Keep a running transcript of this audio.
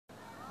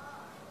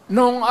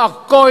nung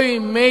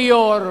ako'y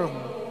mayor,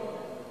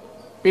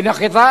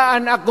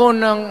 pinakitaan ako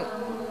ng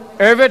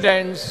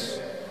evidence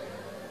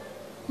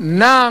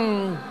ng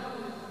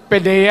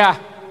PDEA.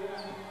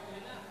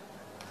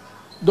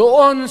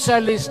 Doon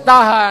sa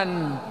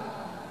listahan,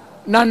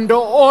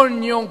 nandoon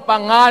yung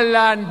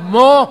pangalan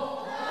mo.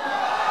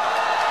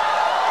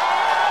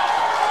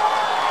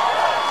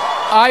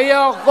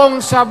 Ayaw kong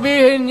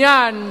sabihin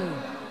yan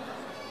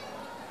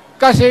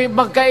kasi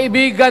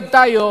magkaibigan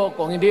tayo.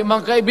 Kung hindi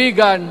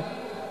magkaibigan,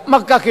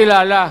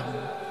 magkakilala.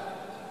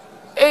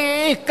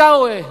 Ikaw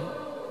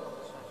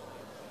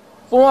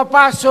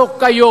pumapasok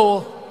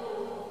kayo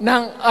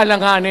ng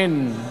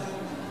alanganin.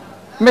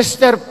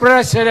 Mr.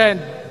 President,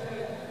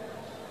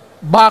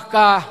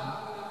 baka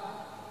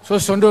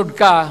susunod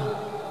ka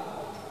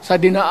sa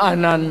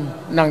dinaanan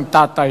ng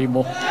tatay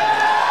mo.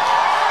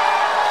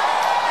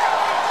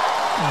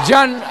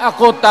 Diyan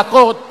ako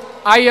takot.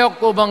 Ayaw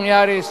ko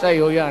mangyari sa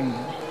iyo yan.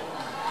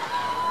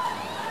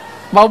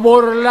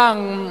 Mabor lang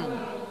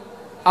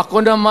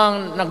ako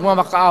namang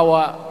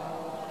nagmamakaawa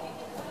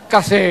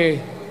kasi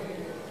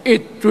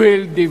it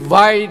will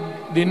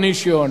divide the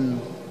nation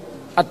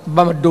at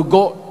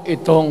madugo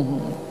itong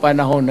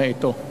panahon na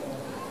ito.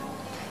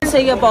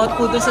 Say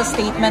about po sa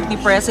statement ni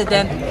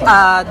President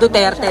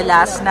Duterte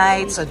last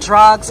night sa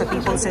drugs, sa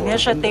People's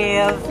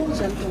Initiative.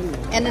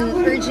 And then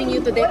urging you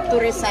to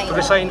resign. To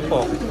resign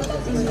po.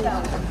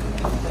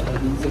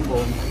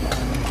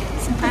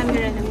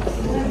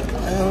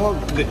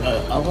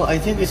 I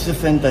think it's the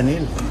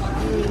fentanyl.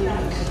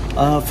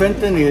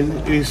 Fentanyl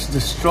is the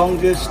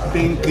strongest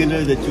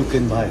painkiller that you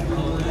can buy.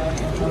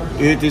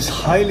 It is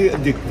highly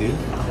addictive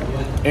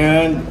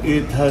and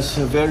it has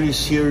a very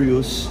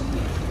serious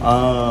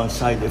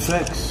side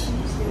effects.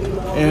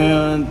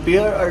 And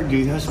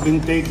PRRD has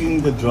been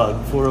taking the drug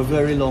for a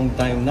very long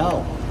time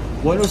now.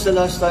 When was the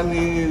last time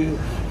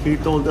he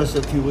told us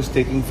that he was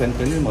taking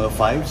fentanyl?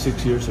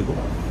 5-6 years ago,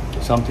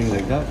 something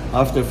like that.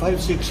 After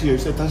 5-6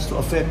 years, it has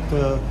to affect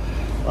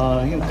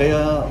him.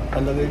 Kaya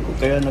alagay ko,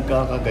 kaya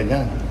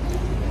nagkakaganyan.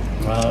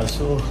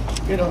 So,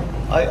 you know,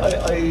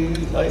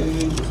 I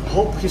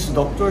hope his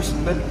doctors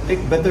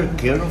take better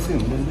care of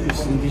him than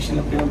this.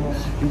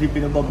 Hindi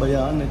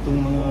pinababayaan itong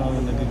mga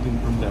nagiging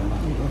problema.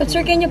 But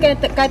sir, can you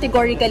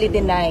categorically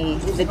deny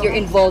that you're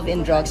involved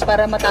in drugs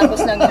para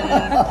matapos lang yung...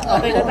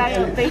 Okay na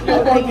tayo. Thank you.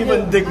 Don't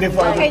even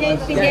dignify Okay, yung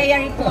PDEA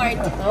report.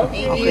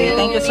 Thank you.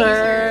 Thank you, sir.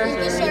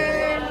 Thank you, sir.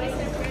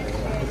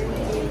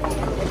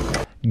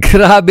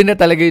 Grabe na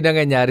talaga yung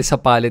nangyayari sa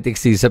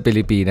politics dito sa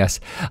Pilipinas.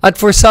 At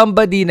for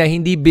somebody na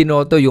hindi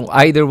binoto yung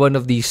either one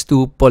of these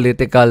two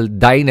political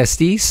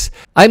dynasties,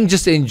 I'm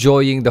just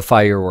enjoying the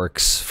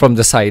fireworks from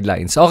the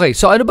sidelines. Okay,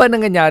 so ano ba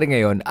nangyayari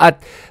ngayon?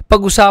 At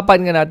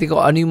pag-usapan nga natin kung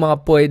ano yung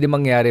mga pwede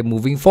mangyari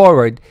moving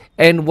forward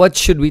and what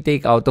should we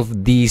take out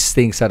of these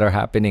things that are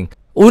happening.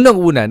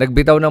 Unang-una,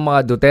 nagbitaw ng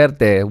mga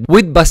Duterte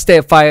with Baste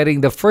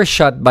firing the first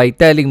shot by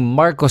telling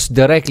Marcos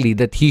directly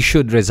that he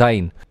should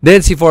resign.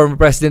 Then si former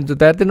President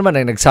Duterte naman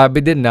ay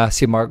nagsabi din na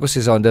si Marcos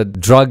is on the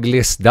drug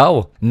list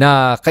daw,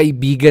 na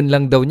kaibigan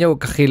lang daw niya o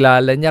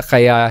kakilala niya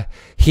kaya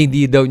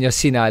hindi daw niya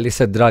sinali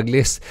sa drug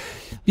list.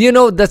 You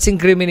know, that's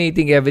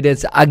incriminating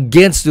evidence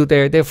against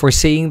Duterte for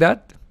saying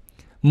that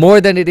more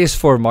than it is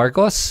for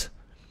Marcos.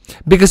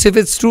 Because if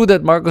it's true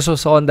that Marcos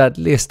was on that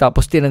list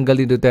tapos tinanggal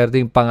ni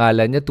Duterte yung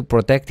pangalan niya to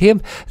protect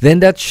him,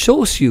 then that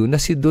shows you na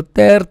si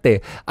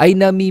Duterte ay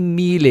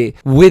namimili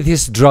with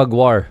his drug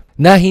war,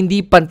 na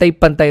hindi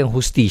pantay-pantay ang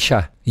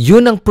hustisya.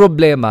 Yun ang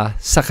problema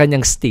sa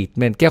kanyang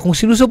statement. Kaya kung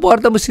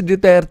sinusuporta mo si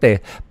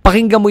Duterte,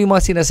 pakinggan mo yung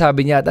mga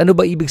sinasabi niya at ano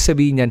ba ibig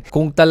sabihin niyan,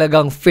 kung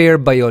talagang fair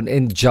ba yun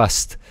and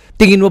just.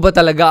 Tingin mo ba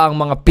talaga ang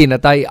mga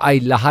pinatay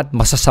ay lahat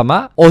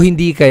masasama o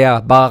hindi, kaya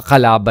baka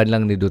kalaban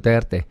lang ni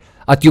Duterte?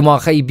 At yung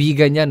mga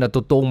kaibigan niya na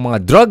totoong mga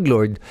drug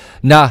lord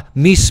na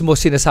mismo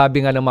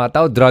sinasabi nga ng mga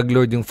tao, drug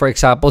lord yung for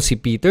example si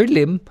Peter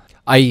Lim,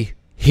 ay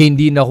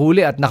hindi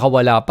nahuli at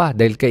nakawala pa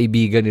dahil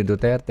kaibigan ni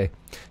Duterte.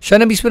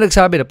 Siya na mismo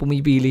nagsabi na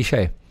pumipili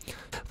siya .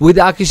 With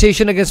the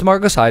accusation against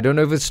Marcos, I don't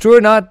know if it's true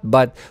or not,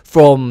 but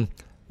from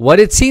what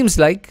it seems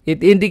like,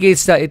 it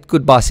indicates that it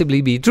could possibly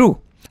be true.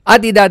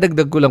 At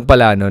idadagdag ko lang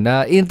pala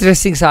na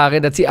interesting sa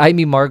akin that si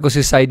Amy Marcos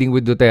is siding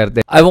with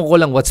Duterte. Ewan ko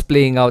lang what's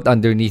playing out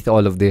underneath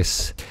all of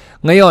this.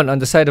 Ngayon, on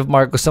the side of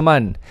Marcos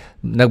naman,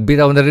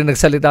 nagbitaw na rin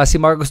nagsalita si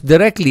Marcos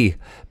directly.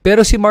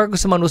 Pero si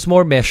Marcos naman was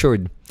more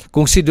measured.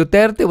 Kung si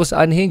Duterte was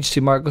unhinged, si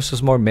Marcos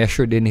was more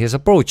measured in his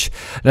approach.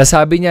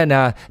 Nasabi niya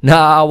na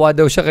naaawa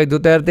daw siya kay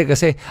Duterte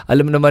kasi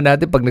alam naman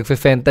natin pag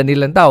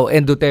nagfe-fentanyl ang tao,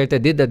 and Duterte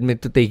did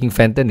admit to taking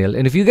fentanyl.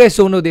 And if you guys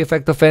don't know the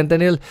effect of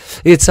fentanyl,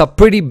 it's a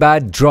pretty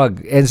bad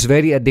drug and it's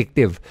very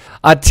addictive.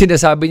 At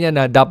sinasabi niya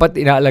na dapat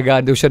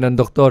inaalagaan daw siya ng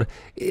doktor.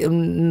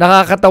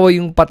 Nakakatawa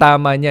yung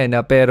patama niya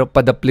na pero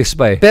padaplis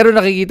pa . Pero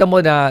nakikita mo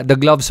na the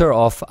gloves are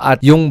off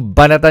at yung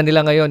banata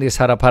nila ngayon is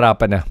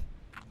harap-harapan na.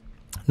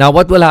 Now,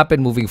 what will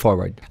happen moving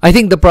forward? I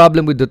think the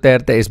problem with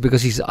Duterte is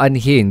because he's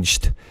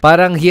unhinged.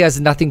 Parang he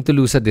has nothing to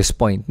lose at this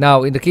point.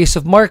 Now, in the case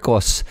of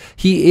Marcos,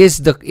 he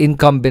is the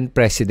incumbent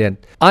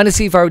president.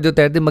 Honestly, if I were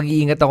Duterte,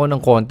 mag-iingat ako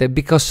ng konti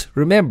because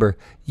remember,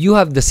 you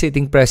have the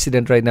sitting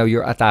president right now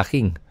you're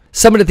attacking.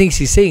 Some of the things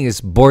he's saying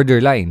is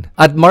borderline.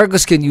 At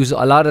Marcos can use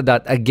a lot of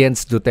that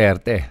against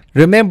Duterte.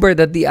 Remember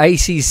that the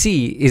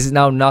ICC is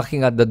now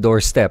knocking at the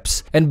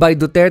doorsteps. And by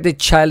Duterte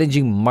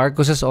challenging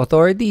Marcos's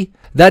authority,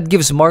 that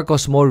gives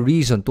Marcos more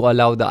reason to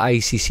allow the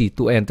ICC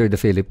to enter the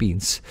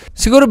Philippines.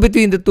 Siguro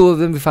between the two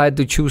of them, if I had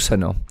to choose,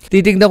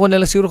 titignan ko na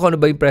lang siguro kung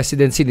ano ba yung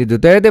presidency ni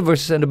Duterte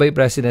versus ano ba yung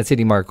presidency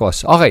ni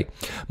Marcos. Okay,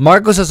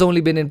 Marcos has only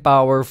been in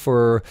power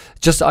for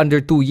just under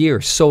 2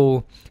 years.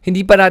 So,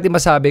 hindi pa natin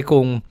masabi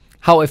kung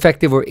how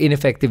effective or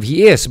ineffective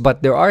he is.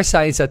 But there are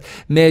signs that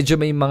medyo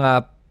may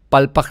mga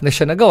palpak na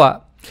siya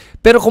nagawa.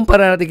 Pero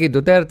kumpara natin kay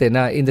Duterte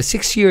na in the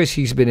 6 years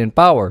he's been in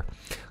power,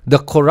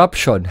 the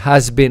corruption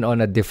has been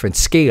on a different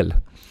scale.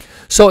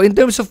 So in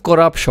terms of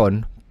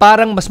corruption,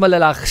 parang mas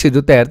malalaki si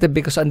Duterte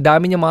because ang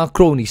dami niya mga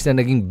cronies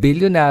na naging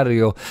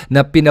bilyonaryo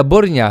na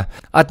pinabor niya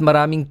at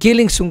maraming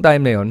killings yung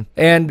time na yun.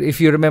 And if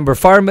you remember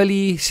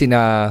formally,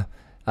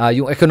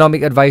 yung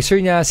economic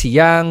advisor niya, si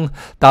Yang,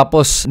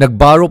 tapos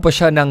nagborrow pa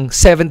siya ng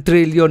 7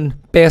 trillion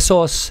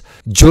pesos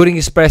during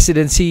his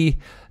presidency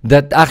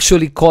that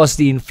actually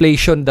caused the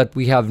inflation that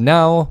we have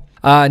now.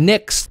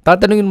 Next,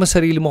 tatanungin mo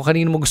sarili mo,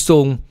 kanino mo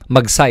gustong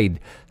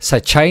mag-side?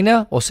 Sa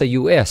China o sa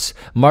US?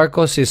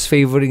 Marcos is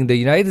favoring the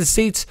United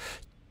States,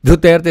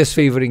 Duterte is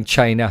favoring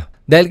China.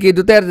 Dahil kay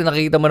Duterte,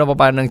 nakikita mo na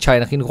paano ng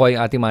China kinukuha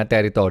yung ating mga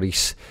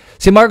territories.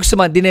 Si Marcos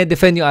naman,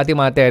 dinedefend yung ating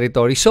mga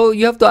territories. So,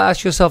 you have to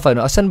ask yourself,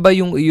 asan ba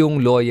yung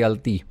iyong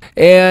loyalty?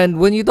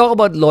 And when you talk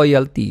about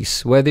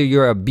loyalties, whether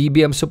you're a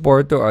BBM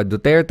supporter or a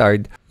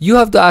Duterte,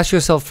 you have to ask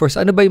yourself first,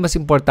 ano ba yung mas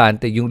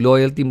importante? Yung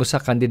loyalty mo sa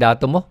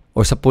kandidato mo?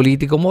 O sa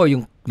politiko mo? O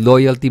yung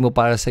loyalty mo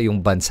para sa iyong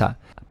bansa?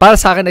 Para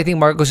sa akin, I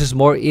think Marcos is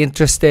more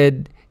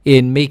interested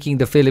in making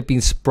the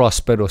Philippines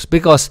prosperous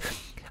because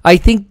I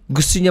think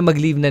gusto niya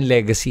mag-leave ng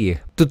legacy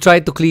to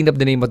try to clean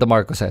up the name of the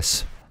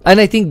Marcoses.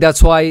 And I think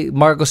that's why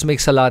Marcos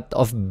makes a lot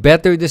of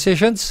better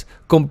decisions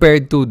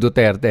compared to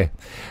Duterte.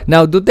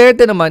 Now,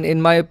 Duterte naman,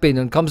 in my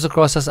opinion, comes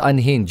across as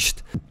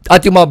unhinged.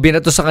 At yung mga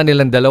binato sa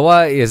kanilang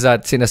dalawa is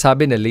that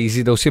sinasabi na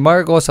lazy daw si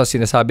Marcos, at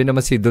sinasabi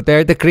naman si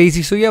Duterte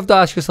crazy. So you have to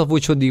ask yourself,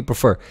 which one do you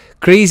prefer?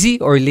 Crazy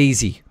or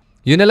lazy?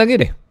 Yun na lang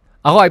yun eh.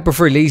 Ako, I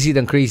prefer lazy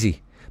than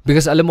crazy.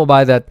 Because alam mo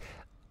ba that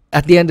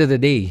at the end of the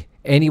day,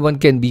 anyone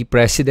can be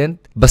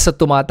president. Basta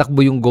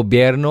tumatakbo yung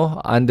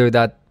gobyerno under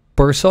that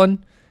person,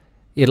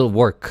 it'll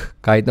work.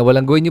 Kahit na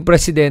walang gawin yung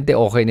presidente,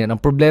 okay na yan. Ang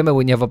problema,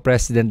 when you have a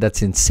president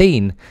that's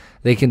insane,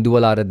 they can do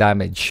a lot of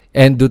damage.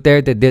 And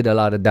Duterte did a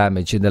lot of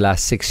damage in the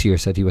last 6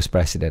 years that he was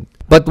president.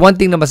 But one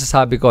thing na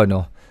masasabi ko,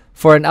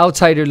 for an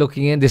outsider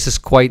looking in, this is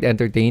quite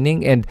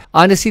entertaining. And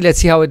honestly,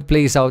 let's see how it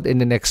plays out in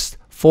the next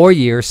 4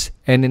 years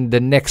and in the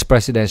next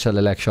presidential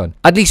election.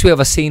 At least we have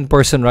a sane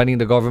person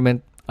running the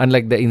government,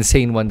 unlike the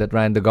insane one that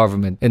ran the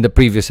government in the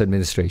previous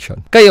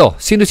administration. Kayo,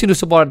 sino-sino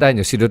suportahan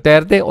nyo? Si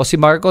Duterte o si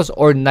Marcos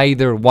or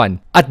neither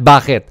one? At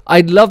bakit?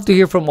 I'd love to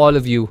hear from all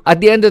of you. At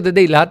the end of the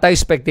day, lahat tayo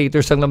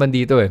spectators lang naman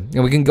dito eh.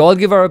 And we can all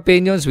give our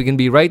opinions, we can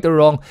be right or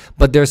wrong,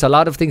 but there's a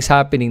lot of things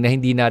happening na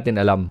hindi natin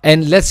alam.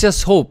 And let's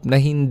just hope na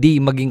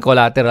hindi maging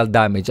collateral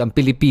damage ang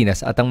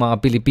Pilipinas at ang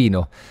mga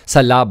Pilipino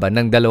sa laban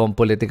ng dalawang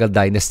political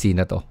dynasty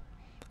na to.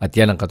 At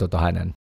yan ang katotohanan.